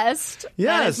trust.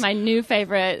 Yes. That is my new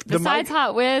favorite. Besides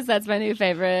Hot Whiz, that's my new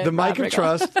favorite. The mic of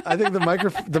trust. I think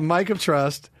the mic of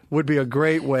trust would be a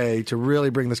great way to really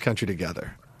bring this country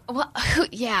together. Well,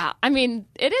 yeah. I mean,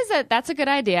 that's a good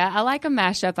idea. I like a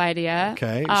mashup idea.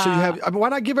 Okay. So why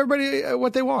not give everybody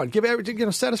what they want?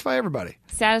 Satisfy everybody.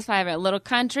 Satisfy everybody. A little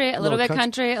country, a little bit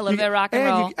country, a little bit rock and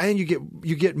roll. And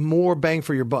you get more bang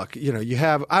for your buck. You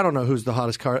have, I don't know who's the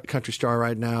hottest country star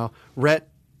right now. Rhett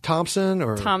Thompson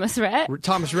or Thomas Rhett.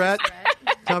 Thomas Rhett.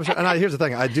 And here's the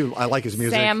thing, I like his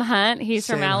music. Sam Hunt, he's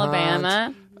from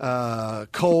Alabama.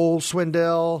 Cole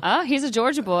Swindell. Oh, he's a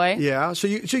Georgia boy. Yeah, so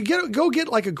you go get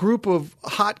like a group of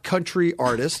hot country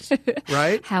artists,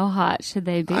 right? How hot should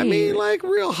they be? I mean, like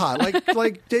real hot,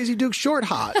 like Daisy Duke short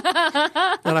hot.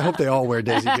 And I hope they all wear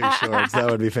Daisy Duke shorts.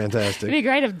 That would be fantastic. It'd be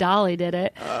great if Dolly did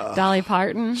it. Dolly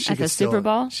Parton at the Super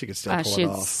Bowl. She could still pull it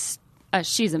off.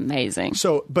 She's amazing.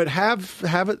 So, but have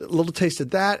a little taste of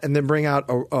that, and then bring out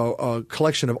a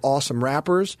collection of awesome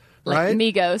rappers. Right?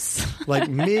 Like Migos. Like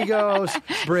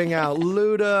Migos, bring out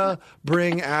Luda,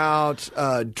 bring out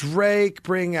Drake,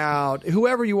 bring out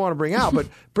whoever you want to bring out, but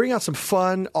bring out some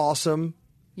fun, awesome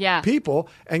people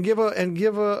and give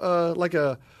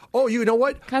a oh, you know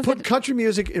what? Put country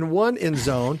music in one end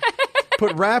zone,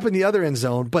 put rap in the other end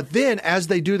zone, but then as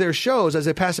they do their shows, as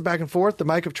they pass it back and forth, the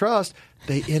mic of trust,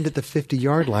 they end at the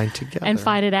 50-yard line together. And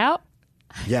fight it out?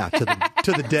 Yeah, to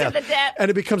the death.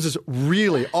 And it becomes this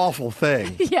really awful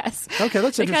thing. Yes. Okay,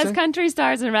 that's interesting. Because country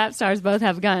stars and rap stars both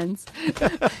have guns.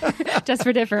 Just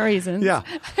for different reasons. Yeah.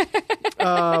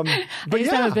 But I used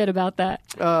to have a bit about that.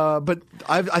 But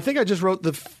I think I just wrote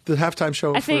the halftime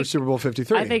show for Super Bowl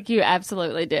 53. I think you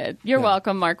absolutely did. You're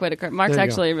welcome, Mark Whitaker. Mark's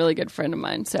actually a really good friend of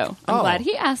mine, so I'm glad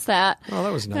he asked that. Oh,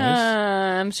 that was nice.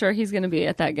 I'm sure he's going to be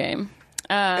at that game.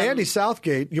 Andy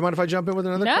Southgate, you mind if I jump in with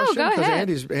another question? No, go ahead.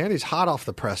 Because Andy's hot off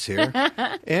the press here.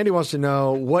 Andy wants to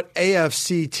know what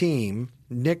AFC team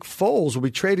Nick Foles will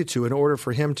be traded to in order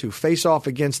for him to face off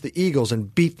against the Eagles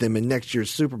and beat them in next year's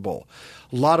Super Bowl.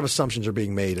 A lot of assumptions are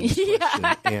being made in this question,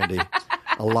 Andy.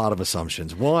 A lot of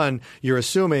assumptions. One, you're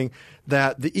assuming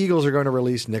that the Eagles are going to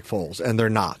release Nick Foles, and they're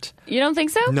not. You don't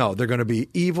think so? No, they're going to be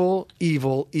evil,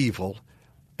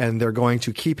 and they're going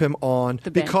to keep him on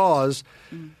because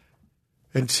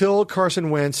until Carson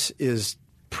Wentz is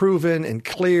proven and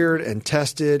cleared and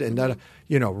tested and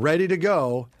ready to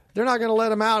go, they're not going to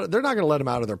let him out. They're not going to let him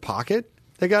out of their pocket.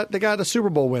 They got a Super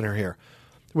Bowl winner here,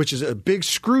 which is a big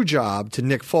screw job to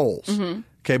Nick Foles. Mm-hmm.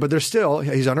 Okay, but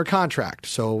he's under contract,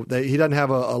 so he doesn't have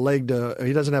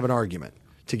he doesn't have an argument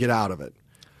to get out of it.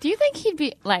 Do you think he'd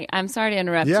be like? I'm sorry to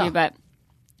interrupt you, but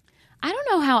I don't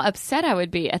know how upset I would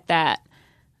be at that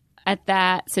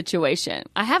situation.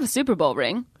 I have a Super Bowl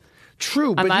ring.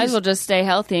 True, but I might as well just stay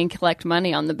healthy and collect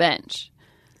money on the bench.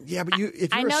 Yeah, but if you're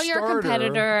I know you're a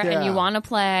competitor and you want to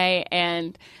play,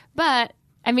 but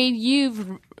I mean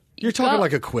You're talking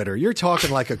like a quitter. You're talking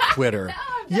like a quitter. No.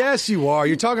 Yes, you are.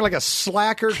 You're talking like a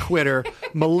slacker quitter,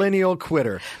 millennial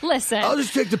quitter. Listen, I'll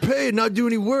just take the pay and not do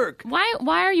any work. Why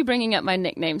are you bringing up my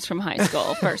nicknames from high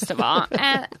school? First of all,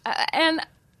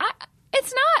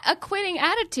 it's not a quitting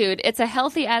attitude. It's a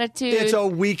healthy attitude. It's a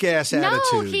weak-ass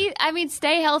attitude. No,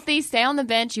 stay healthy, stay on the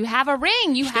bench. You have a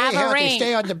ring. Stay healthy,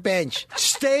 stay on the bench.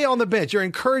 Stay on the bench. You're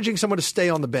encouraging someone to stay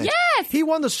on the bench. Yes. He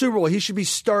won the Super Bowl. He should be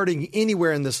starting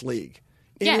anywhere in this league.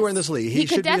 Anywhere in this league. He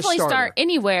could definitely start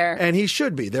anywhere. And he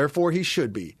should be. Therefore, he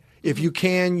should be. If you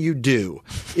can, you do.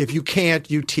 If you can't,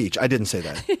 you teach. I didn't say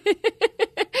that.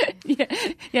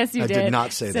 Yes, you did. I did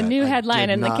not say that. It's a new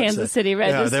headline in the Kansas City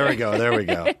Register. Yeah, there we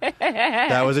go.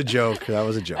 That was a joke.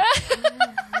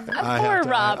 Poor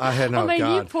Rob. God.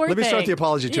 Let me start the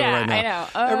apology tour right now.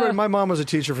 I know. Everybody, my mom was a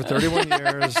teacher for 31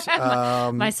 years.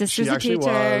 My sister's a teacher.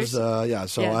 Was.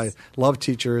 Yes. I love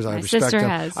teachers. I respect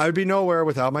them. I would be nowhere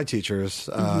without my teachers.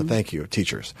 Thank you,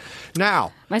 teachers.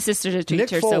 Now, my sister's a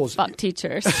teacher, so fuck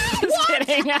teachers. Just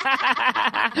kidding.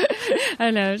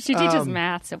 I know. She teaches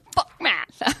math, so fuck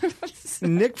math.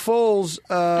 Nick Foles,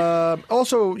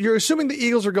 also, you're assuming the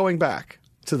Eagles are going back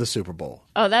to the Super Bowl.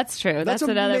 Oh, that's true. That's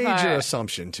another major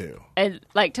assumption, too.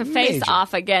 Like to face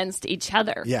off against each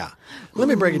other. Yeah. Let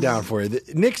me break it down for you.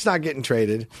 Nick's not getting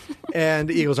traded, and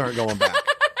the Eagles aren't going back.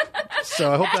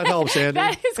 So I hope that helps, Andy.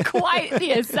 That is quite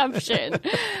the assumption.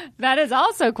 That is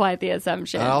also quite the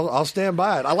assumption. I'll stand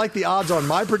by it. I like the odds on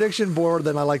my prediction more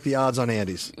than I like the odds on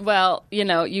Andy's. Well,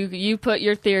 you put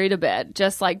your theory to bed.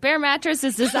 Just like Bear Mattress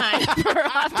is designed for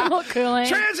optimal cooling.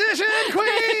 Transition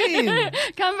queen!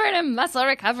 Comfort and muscle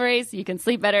recovery so you can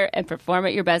sleep better and perform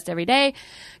at your best every day.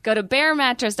 Go to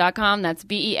bearmattress.com. That's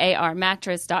BEAR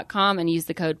mattress.com and use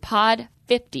the code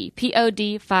POD50,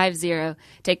 POD50.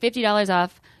 Take $50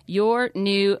 off your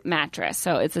new mattress.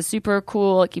 So it's a super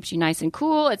cool, it keeps you nice and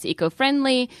cool, it's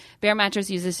eco-friendly. Bear Mattress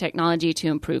uses technology to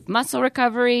improve muscle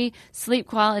recovery, sleep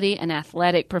quality, and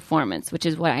athletic performance, which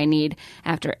is what I need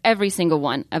after every single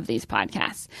one of these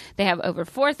podcasts. They have over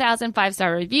 4,000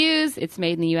 5-star reviews. It's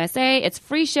made in the USA. It's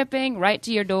free shipping right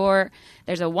to your door.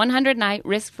 There's a 100-night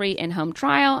risk-free in-home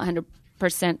trial,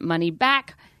 100% money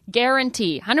back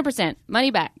Guarantee. 100%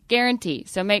 money back. Guarantee.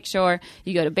 So make sure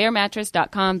you go to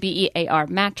bearmattress.com, BEAR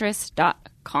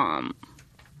mattress.com.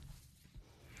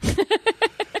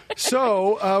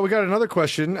 So we got another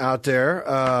question out there,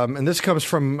 and this comes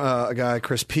from a guy,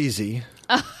 Chris Peasy.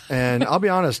 And I'll be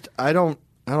honest, I don't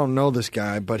know this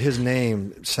guy, but his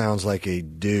name sounds like a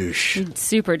douche.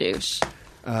 Super douche.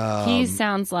 He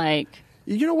sounds like...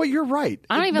 You know what? You're right.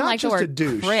 I don't even like the word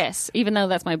Chris, even though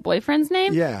that's my boyfriend's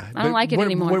name. Yeah. I don't like it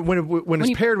anymore. When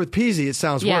it's paired with Peasy, it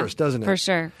sounds worse, doesn't it? For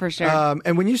sure.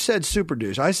 And when you said super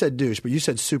douche, I said douche, but you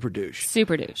said super douche.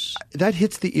 Super douche. That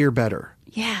hits the ear better.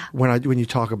 Yeah. When you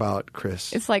talk about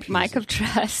Chris. It's like Peasy. Mike of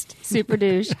Trust, Super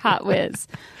Douche, Hot Whiz.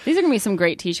 These are going to be some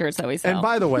great T-shirts that we sell. And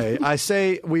by the way, I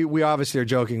say we obviously are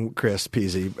joking, Chris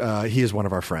Peasy. He is one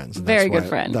of our friends. Very good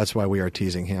friend. That's why we are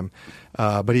teasing him.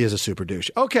 But he is a super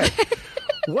douche. Okay.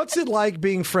 What's it like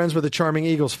being friends with a charming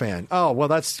Eagles fan? Oh, well,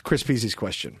 that's Chris Peasy's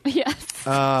question. Yes.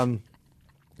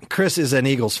 Chris is an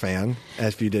Eagles fan,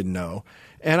 if you didn't know.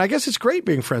 And I guess it's great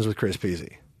being friends with Chris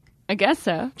Peasy. I guess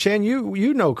so. Chan,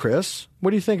 you know Chris. What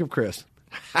do you think of Chris?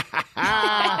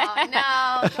 Oh,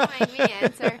 no. Don't make me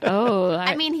answer. Oh,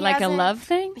 I mean, he like a hasn't- love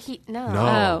thing?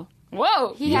 No. Oh.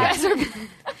 Whoa. He has.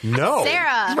 No.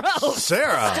 Sarah.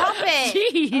 Sarah. Stop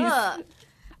it. Jeez. Ugh.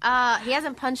 He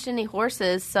hasn't punched any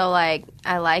horses, so, like,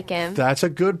 I like him. That's a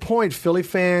good point. Philly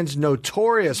fans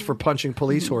notorious for punching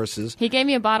police horses. He gave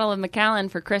me a bottle of Macallan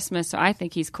for Christmas, so I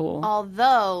think he's cool.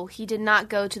 Although he did not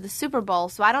go to the Super Bowl,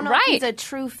 so I don't know if he's a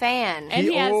true fan. And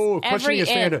he has questioning his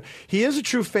fandom. He is a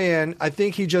true fan. I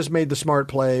think he just made the smart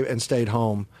play and stayed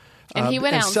home. And he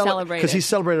went out and celebrated. Because he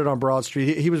celebrated on Broad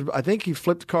Street. He was. I think he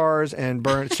flipped cars and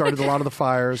started a lot of the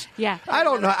fires. Yeah. I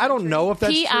don't know. I don't know if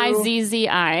that's true.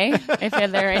 Pizzi, if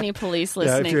there are any police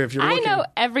listening. if you're I looking- know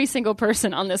every single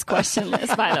person on this question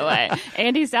list, by the way.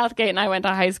 Andy Southgate and I went to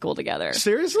high school together.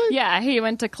 Seriously? Yeah, he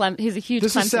went to He's a huge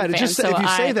This Clemson is sad. fan. It just, so if you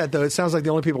say that, though, it sounds like the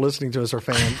only people listening to us are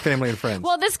family and friends.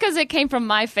 Well, this because it came from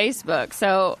my Facebook.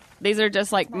 So these are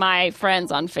just like my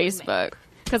friends on Facebook.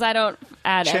 Because I don't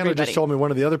add Chandler everybody. just told me one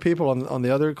of the other people on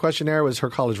the other questionnaire was her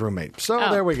college roommate. So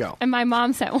there we go. And my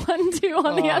mom sent one, too,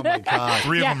 on the other. Oh, my God.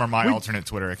 3 of them are my alternate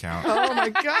Twitter account. Oh, my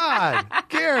God.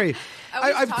 Gary,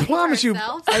 I talking promise to you,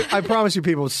 ourselves? I promise you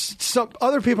people, some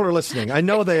other people are listening. I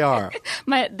know they are.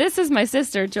 This is my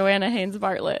sister, Joanna Haynes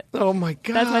Bartlett. Oh, my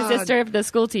God. That's my sister, the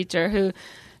school teacher who...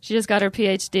 She just got her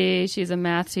PhD. She's a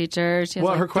math teacher. She has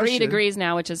Well, her 3 question- degrees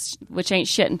now, which ain't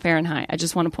shit in Fahrenheit. I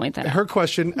just want to point that out. Her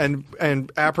question,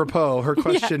 and apropos, her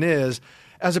question is,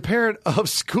 as a parent of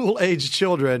school-aged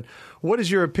children, what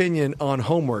is your opinion on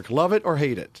homework? Love it or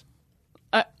hate it?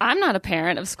 I'm not a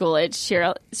parent of school age.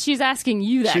 Cheryl, she's asking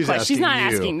you that question. She's not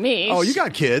you. asking me. Oh, you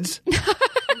got kids.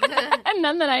 And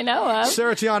none that I know of.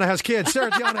 Sarah Tiana has kids.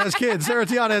 Sarah Tiana has kids. Sarah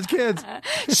Tiana has kids.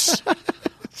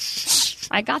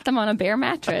 I got them on a bare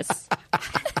mattress.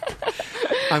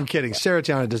 I'm kidding. Sarah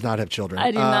Tiana does not have children.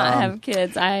 I do not have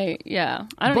kids. I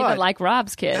don't even like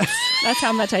Rob's kids. That's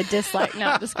how much I dislike. No,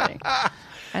 I'm just kidding.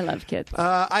 I love kids.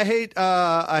 I hate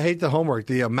the homework,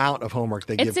 the amount of homework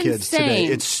they give kids today.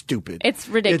 It's stupid. It's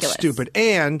ridiculous. It's stupid.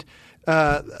 And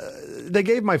they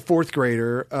gave my 4th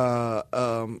grader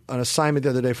an assignment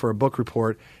the other day for a book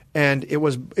report, and it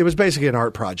was basically an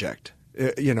art project.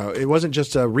 It wasn't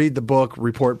just a read the book,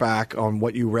 report back on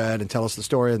what you read, and tell us the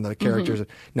story and the characters.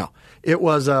 Mm-hmm. No, it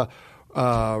was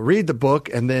read the book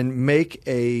and then make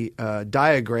a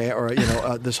diagram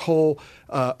or this whole.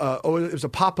 It was a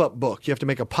pop-up book. You have to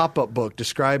make a pop-up book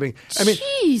describing. I mean,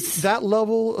 that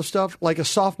level of stuff, like a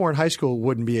sophomore in high school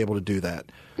wouldn't be able to do that.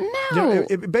 No,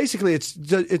 basically it's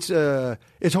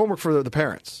homework for the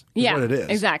parents. Is what it is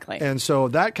exactly. And so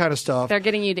that kind of stuff. They're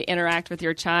getting you to interact with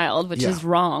your child, which is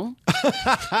wrong.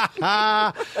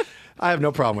 I have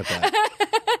no problem with that.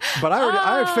 But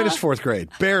I had finished 4th grade,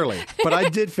 barely. But I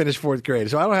did finish 4th grade,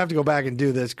 so I don't have to go back and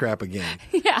do this crap again.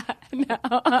 Yeah,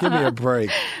 no. Give me a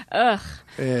break. Ugh.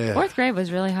 Yeah. 4th grade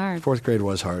was really hard. 4th grade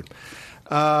was hard.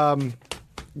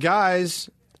 Guys,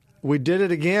 we did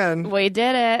it again. We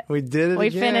did it. We did it We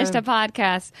again. finished a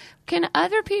podcast. Can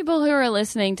other people who are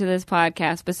listening to this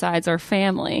podcast, besides our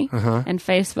family and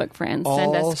Facebook friends,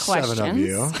 send All us questions? 7 of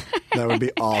you. That would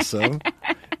be awesome.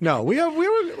 No, we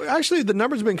were actually, the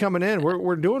numbers have been coming in.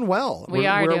 We're doing well. We're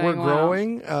we're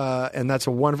growing, and that's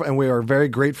a wonderful, and we are very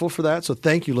grateful for that. So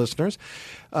thank you, listeners.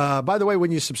 By the way, when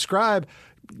you subscribe,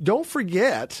 don't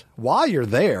forget, while you're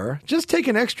there, just take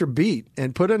an extra beat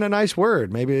and put in a nice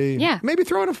word. Maybe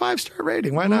throw in a 5-star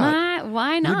rating. Why not?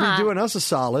 Why not? You'd be doing us a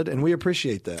solid, and we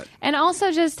appreciate that. And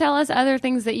also just tell us other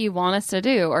things that you want us to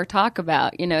do or talk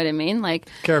about. You know what I mean? Like,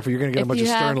 careful, you're going to get a bunch of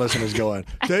Stern listeners going,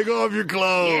 take off your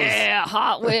clothes. Yeah,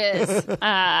 hot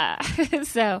whiz.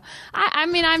 So, I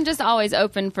mean, I'm just always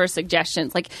open for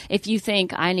suggestions. Like, if you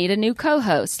think I need a new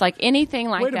co-host, like anything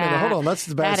like that. Wait a minute, hold on. That's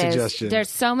the bad suggestion. There's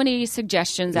so many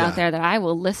suggestions out there that I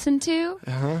will listen to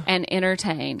and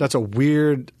entertain. That's a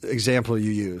weird example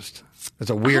you used.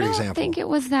 It's a weird example. I don't think it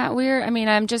was that weird. I mean,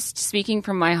 I'm just speaking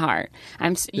from my heart.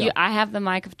 I have the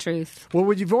mic of truth. Well,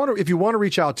 if you want to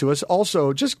reach out to us,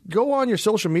 also just go on your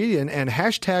social media and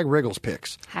hashtag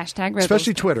WriggleSpicks. Hashtag WriggleSpicks.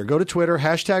 Especially Twitter. Go to Twitter,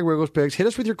 hashtag WriggleSpicks. Hit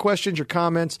us with your questions, your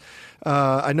comments.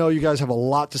 I know you guys have a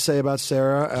lot to say about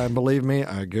Sarah, and believe me,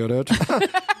 I get it.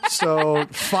 So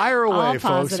fire away,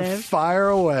 folks. Fire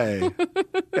away.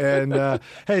 And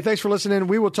hey, thanks for listening.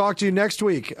 We will talk to you next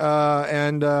week.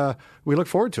 And we look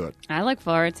forward to it. I look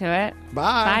forward to it.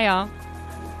 Bye. Bye, y'all.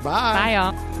 Bye. Bye,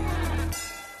 y'all.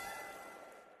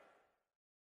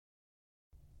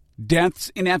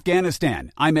 Deaths in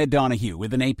Afghanistan. I'm Ed Donahue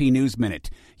with an AP News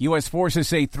Minute. U.S. forces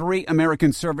say 3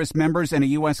 American service members and a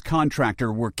U.S.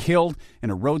 contractor were killed in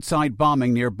a roadside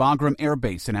bombing near Bagram Air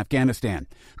Base in Afghanistan.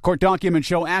 Court documents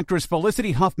show actress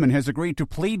Felicity Huffman has agreed to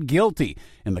plead guilty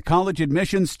in the college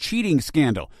admissions cheating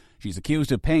scandal. She's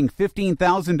accused of paying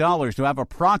 $15,000 to have a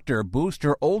proctor boost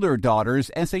her older daughter's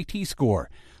SAT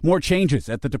score. More changes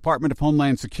at the Department of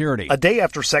Homeland Security. A day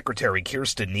after Secretary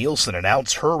Kirstjen Nielsen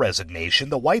announced her resignation,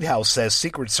 the White House says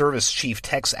Secret Service Chief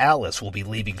Tex Alice will be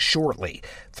leaving shortly.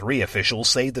 3 officials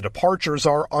say the departures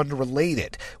are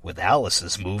unrelated, with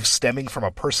Alice's move stemming from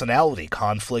a personality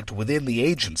conflict within the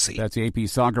agency. That's AP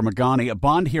Sagar Meghani. A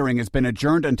bond hearing has been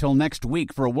adjourned until next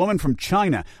week for a woman from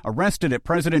China arrested at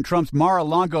President Trump's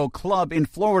Mar-a-Lago club in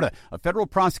Florida. A federal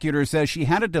prosecutor says she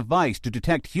had a device to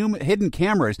detect hidden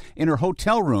cameras in her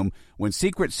hotel room when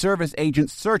Secret Service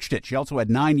agents searched it. She also had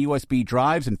 9 USB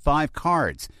drives and 5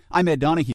 cards. I'm Ed Donahue.